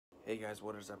Hey guys,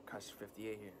 what is up? Kaiser58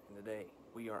 here, and today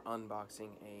we are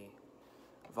unboxing a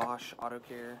VVash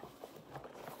autocare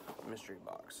mystery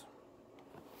box.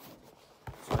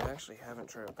 So I actually haven't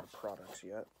tried out the products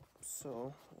yet,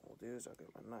 so what we'll do is I'll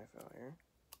get my knife out here.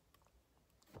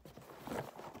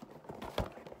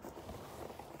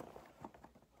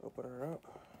 Open her up.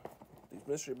 These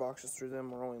mystery boxes through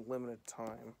them are only limited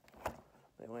time.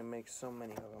 They only make so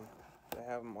many of them. They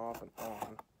have them off and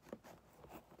on.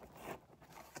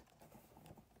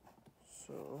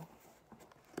 So,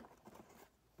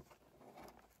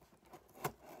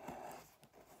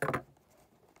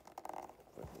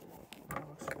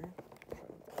 box here. Try to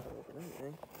cut open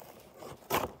anything.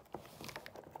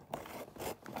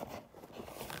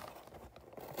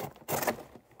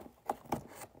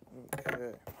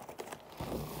 Okay.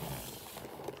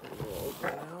 Pretty well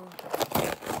open now.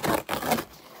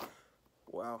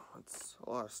 Wow, that's a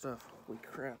lot of stuff. Holy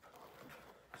crap.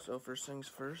 So first things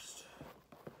first.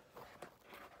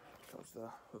 Comes the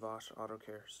VVash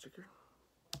autocare sticker,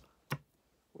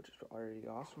 which is already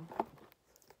awesome.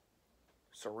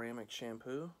 Ceramic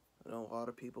shampoo. I know a lot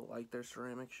of people like their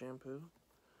ceramic shampoo.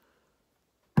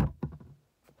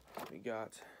 We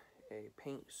got a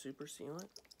paint super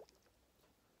sealant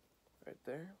right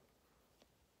there.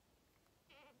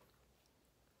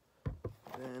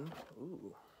 Then,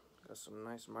 ooh, got some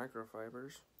nice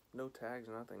microfibers. No tags,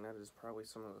 nothing. That is probably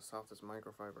some of the softest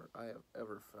microfiber I have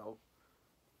ever felt.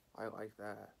 I like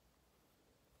that.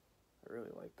 I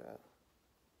really like that.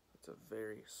 It's a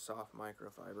very soft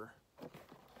microfiber.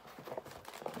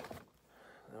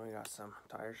 Then we got some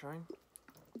tire shine.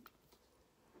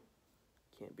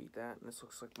 Can't beat that. And this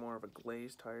looks like more of a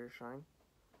glazed tire shine.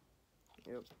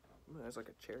 Yep. It has like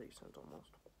a cherry scent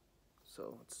almost.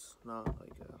 So it's not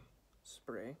like a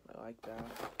spray. I like that.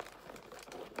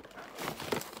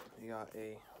 We got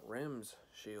a rims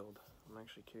shield. I'm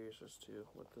actually curious as to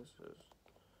what this is.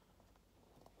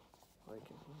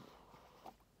 Like in here.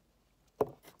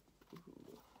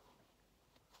 Ooh.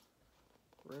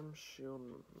 Rim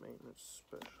shield maintenance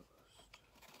specialist.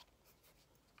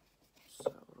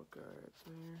 So little guy right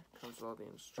there. Comes with all the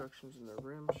instructions in the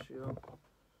rim shield.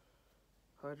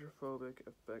 Hydrophobic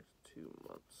effect 2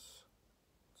 months.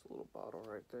 It's a little bottle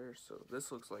right there. So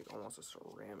this looks like almost a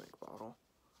ceramic bottle.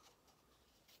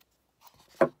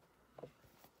 I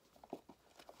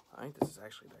think this is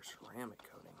actually their ceramic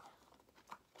coating.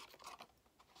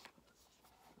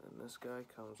 And this guy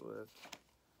comes with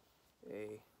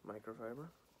a microfiber,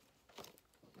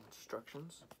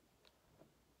 instructions,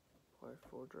 apply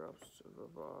 4 drops to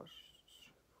VVash.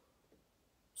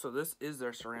 So this is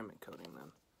their ceramic coating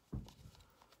then.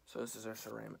 So this is their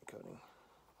ceramic coating.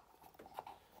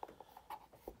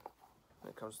 And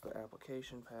it comes with the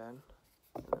application pad,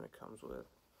 and then it comes with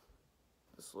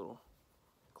this little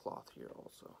cloth here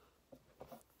also,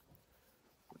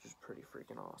 which is pretty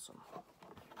freaking awesome.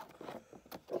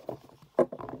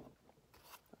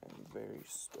 I'm very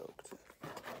stoked to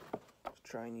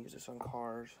try and use this on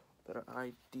cars that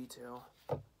I detail,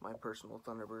 my personal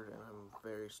Thunderbird, and I'm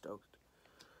very stoked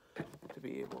to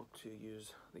be able to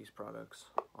use these products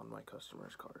on my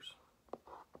customers' cars.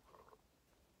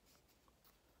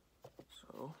 So,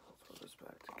 I'll throw this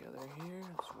back together here.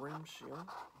 It's rim shield.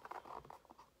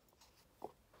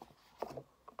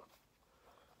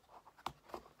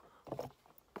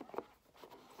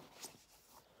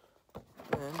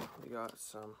 Then we got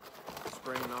some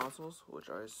spray nozzles, which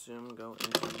I assume go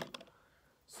into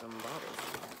some bottles.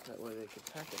 That way they could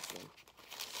package them.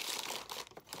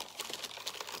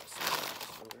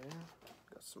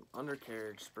 Got some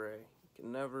undercarriage spray. You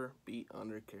can never beat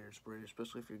undercarriage spray,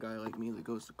 especially if you're a guy like me that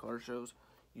goes to car shows.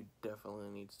 You definitely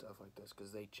need stuff like this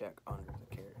because they check under the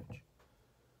carriage.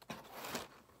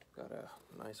 Got a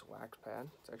nice wax pad.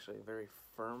 It's actually a very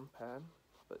firm pad,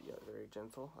 but yet very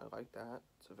gentle. I like that.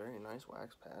 It's a very nice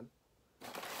wax pad,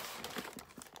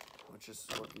 which is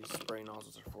what these spray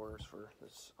nozzles are for, is for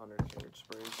this undercarriage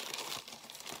sprays.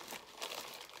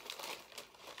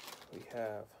 We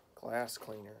have glass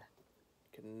cleaner.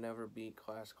 You can never beat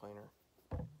glass cleaner.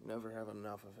 Never have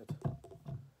enough of it.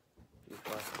 Use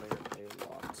glass cleaner a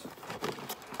lot.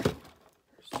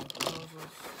 There's some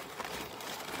nozzles.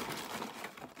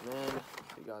 And then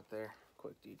we got their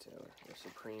quick detailer, the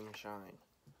Supreme Shine.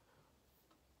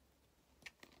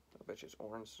 I bet you it's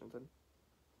orange scented.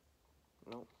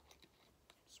 Nope.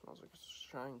 Smells like a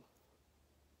shine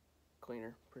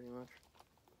cleaner, pretty much.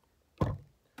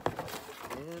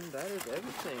 And that is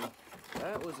everything.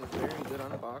 That was a very good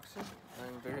unboxing.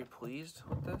 I'm very pleased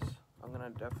with this. I'm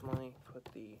gonna definitely put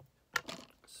the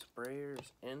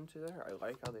sprayers into there. I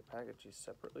like how they package these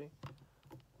separately.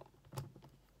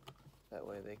 That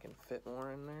way they can fit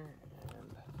more in there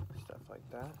and stuff like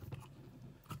that.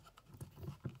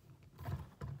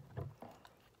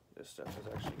 This stuff has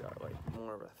actually got like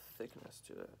more of a thickness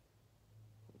to it,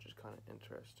 which is kind of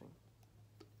interesting.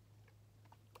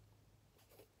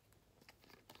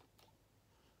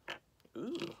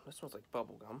 Ooh, that smells like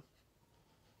bubble gum.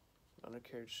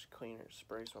 Undercarriage cleaner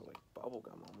spray smells like bubble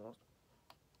gum almost.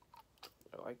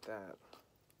 I like that.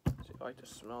 See, I like to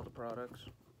smell the products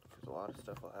because a lot of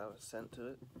stuff will have a scent to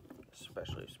it,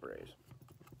 especially sprays.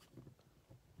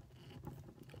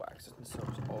 Waxes and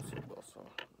soaps also will, so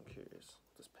I'm curious.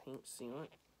 Does paint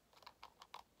sealant?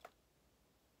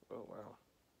 Oh wow.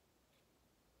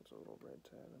 There's a little red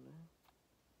tab in there.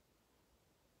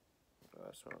 Oh,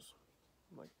 that smells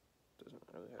like doesn't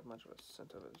really have much of a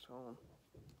scent of its own.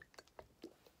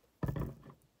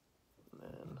 And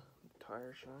then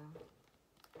tire shine.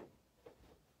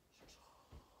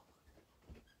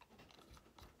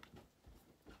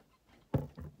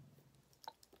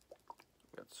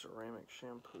 Got ceramic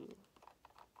shampoo.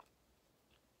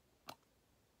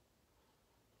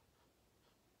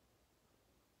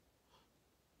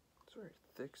 It's very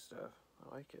thick stuff. I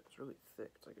like it. It's really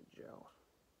thick. It's like a gel.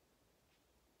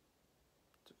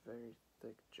 It's a very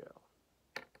thick gel.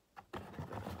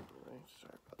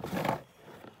 Sorry about that.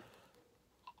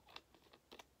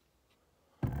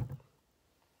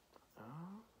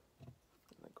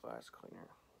 And the glass cleaner.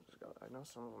 I know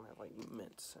some of them have like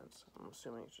mint scents. I'm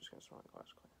assuming it's just gonna smell like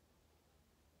glass cleaner.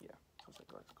 Yeah, smells like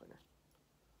glass cleaner.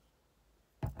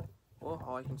 Well,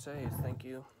 all I can say is thank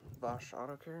you, VVash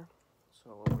autocare.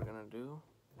 So what we're gonna do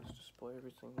is display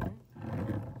everything here.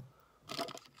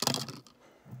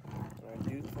 And I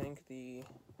do think the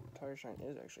tire shine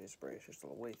is actually a spray. It's just a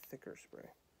way thicker spray,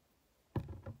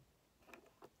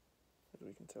 as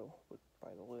we can tell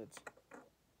by the lids.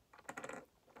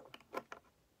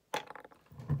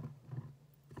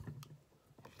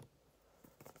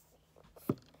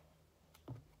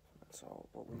 That's all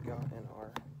what we got in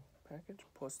our package,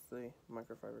 plus the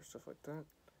microfiber stuff like that,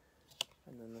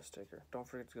 and then the sticker. Don't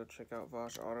forget to go check out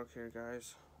VVash autocare,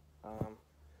 guys.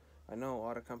 I know a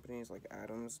lot of companies like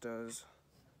Adams does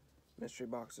mystery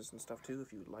boxes and stuff too.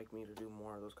 If you would like me to do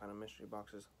more of those kind of mystery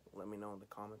boxes, let me know in the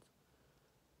comments.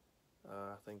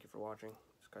 Thank you for watching.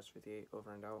 This guy's 58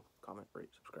 over and out. Comment,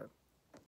 rate, subscribe.